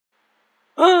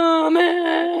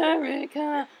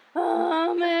America,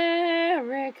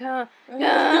 America,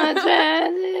 God's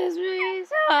presence reigns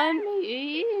on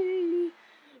me.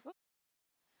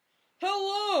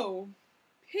 Hello,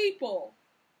 people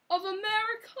of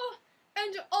America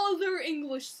and other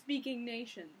English-speaking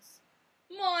nations.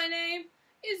 My name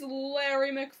is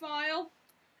Larry McFlie, and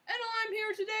I'm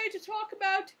here today to talk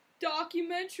about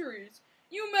documentaries.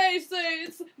 You may say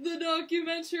it's the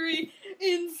documentary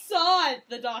inside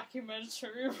the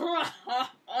documentary.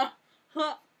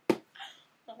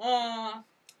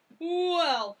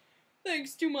 Well,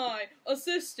 thanks to my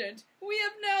assistant, we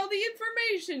have now the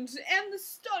information and the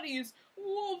studies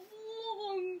of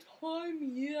long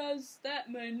time. Yes, that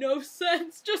made no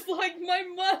sense, just like my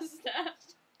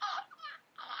mustache.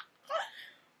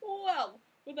 Well,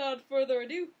 without further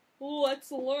ado,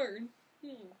 let's learn.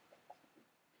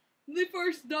 The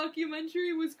first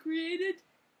documentary was created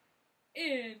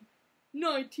in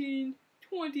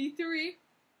 1923.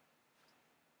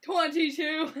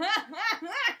 22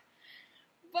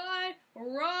 by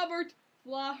Robert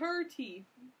Flaherty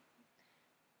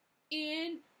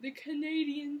in the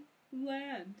Canadian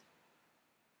land.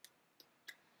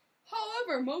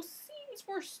 However, most scenes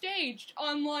were staged,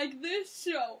 unlike this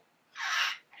show.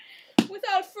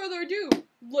 Without further ado,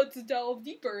 let's delve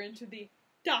deeper into the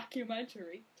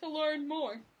documentary to learn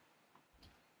more.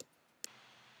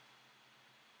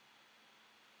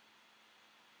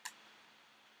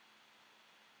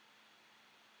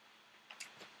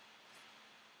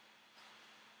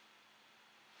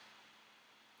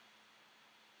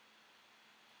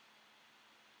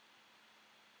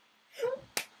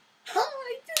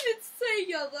 I didn't see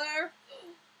you there.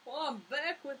 Well, I'm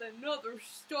back with another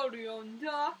study on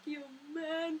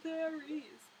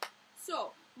documentaries.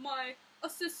 So, my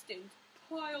assistant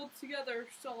piled together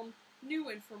some new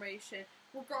information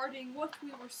regarding what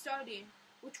we were studying,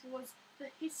 which was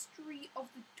the history of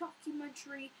the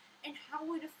documentary and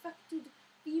how it affected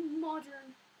the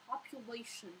modern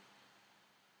population.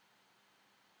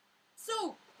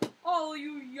 So, all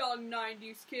you young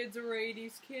 90s kids or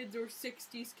 80s kids or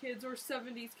 60s kids or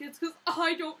 70s kids, because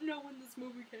I don't know when this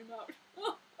movie came out.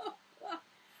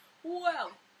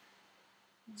 Well,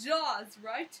 Jaws,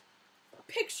 right?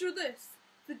 Picture this.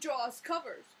 The Jaws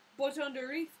covers, but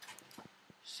underneath,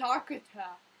 shark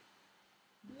attack.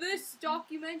 This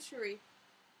documentary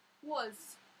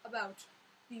was about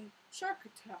the shark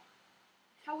attack,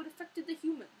 how it affected the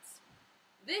humans.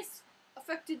 This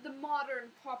affected the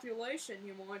modern population,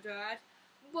 you might add,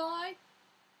 by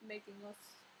making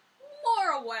us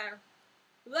more aware.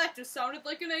 That just sounded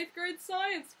like an 8th grade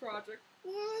science project.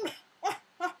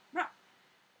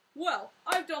 Well,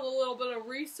 I've done a little bit of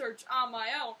research on my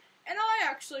own, and I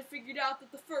actually figured out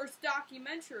that the first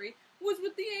documentary was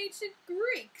with the ancient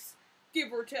Greeks,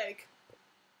 give or take.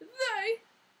 They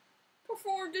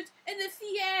performed it in the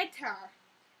theater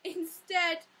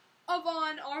instead of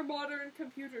on our modern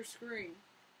computer screen.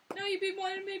 Now you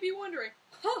may be wondering,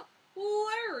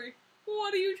 Larry,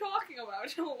 what are you talking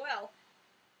about? Well,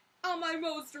 on my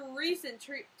most recent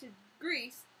trip to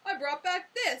Greece, I brought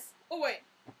back this. Oh wait,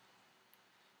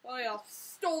 I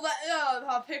stole that,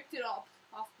 I picked it up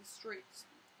off the streets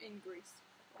in Greece.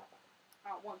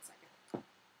 1 second.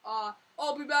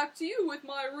 I'll be back to you with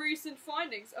my recent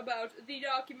findings about the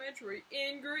documentary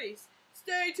in Greece.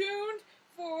 Stay tuned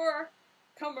for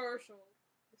commercial.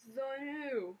 The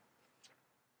new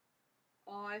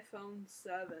iPhone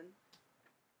 7.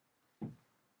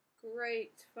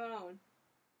 Great phone.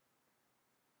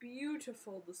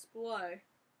 Beautiful display.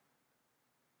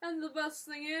 And the best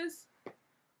thing is,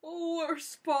 we're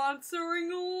sponsoring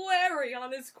Larry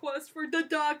on his quest for the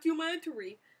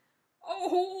documentary.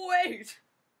 Oh, wait.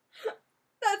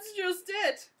 That's just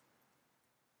it.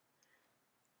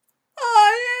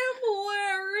 I am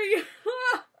Larry.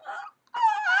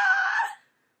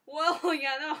 Well,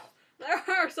 you know, there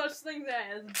are such things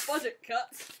as budget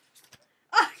cuts.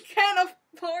 I can't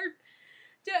afford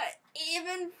to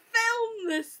even film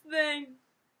this thing.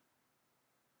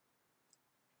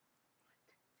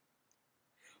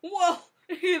 Well,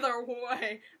 either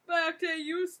way, back to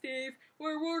you, Steve,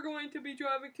 where we're going to be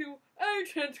driving to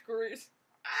ancient Greece.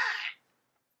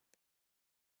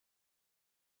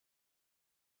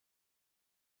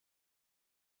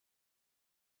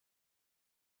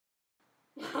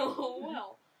 Oh,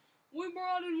 well, we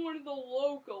brought in one of the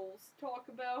locals to talk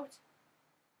about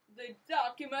the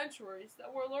documentaries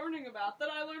that we're learning about that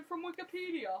I learned from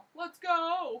Wikipedia. Let's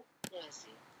go!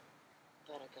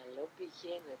 Παρακαλώ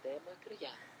πηγαίνετε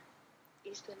μακριά.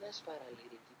 Είστε ένας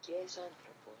παραλυρητικές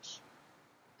άνθρωπος.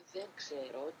 Δεν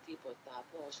ξέρω τίποτα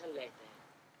από όσα λέτε.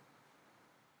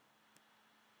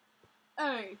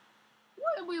 Hey,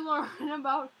 what did we learn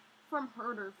about from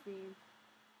Herder Fiend?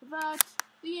 That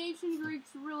the ancient Greeks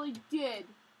really did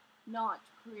not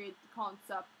create the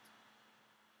concept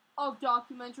of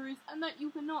documentaries, and that you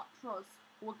cannot trust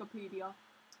Wikipedia.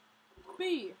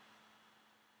 B.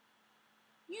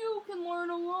 You can learn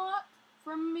a lot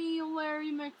from me,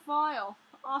 Larry McFlie.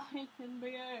 I can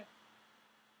be a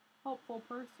helpful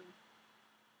person.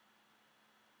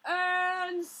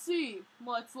 And C.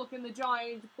 Let's look in the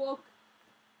giant book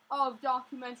of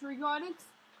documentary guidance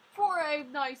for a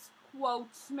nice quote,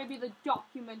 maybe the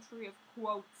documentary of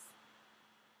quotes.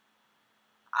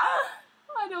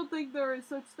 I don't think there is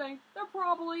such thing. There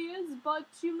probably is, but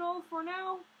for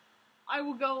now, I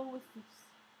will go with this.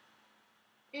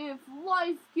 If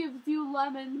life gives you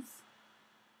lemons,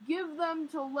 give them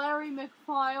to Larry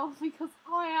McFlie, because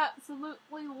I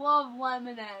absolutely love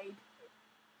lemonade.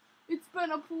 It's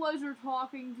been a pleasure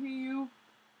talking to you,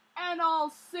 and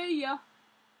I'll see ya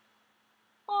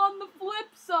on the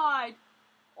flip side,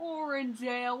 or in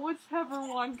jail, whichever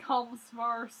one comes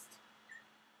first.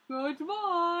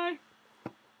 Goodbye.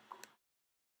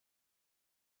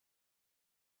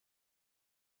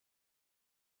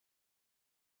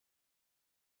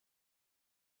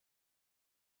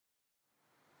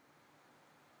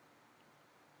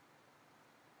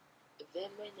 Δεν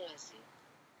με νοιάζει.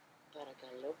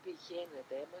 Παρακαλώ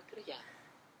πηγαίνετε μακριά.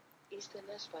 Είστε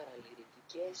ένας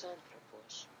παραλυρητικές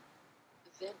άνθρωπος.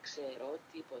 Δεν ξέρω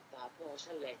τίποτα από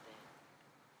όσα λέτε.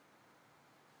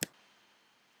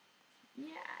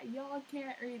 Yeah, y'all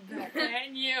can't read that,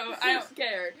 can you? I don't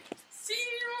care.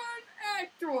 Scene 1,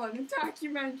 Act 1, a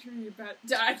documentary about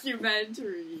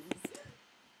documentaries.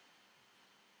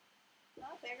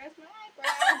 Oh, there goes my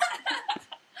eyebrow.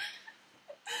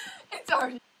 It's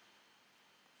already...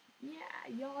 Yeah,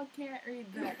 y'all can't read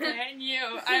that, can you?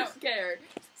 I don't care.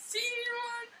 Scene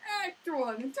 1, Act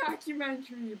 1, a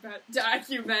documentary about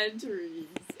documentaries.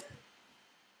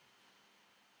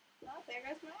 Oh, there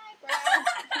goes my eyebrow.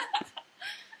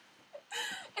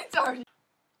 It's already...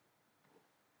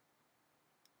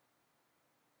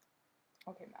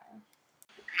 Okay, Maya.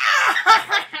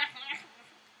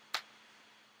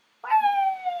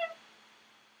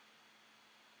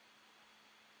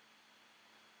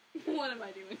 What am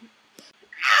I doing?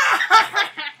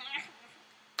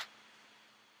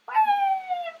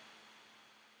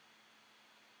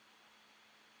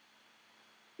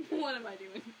 What am I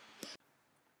doing?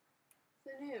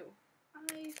 The new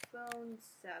iPhone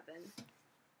 7.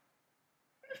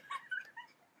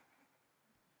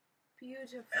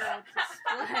 Beautiful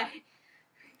display.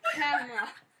 Camera.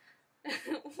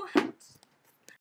 What?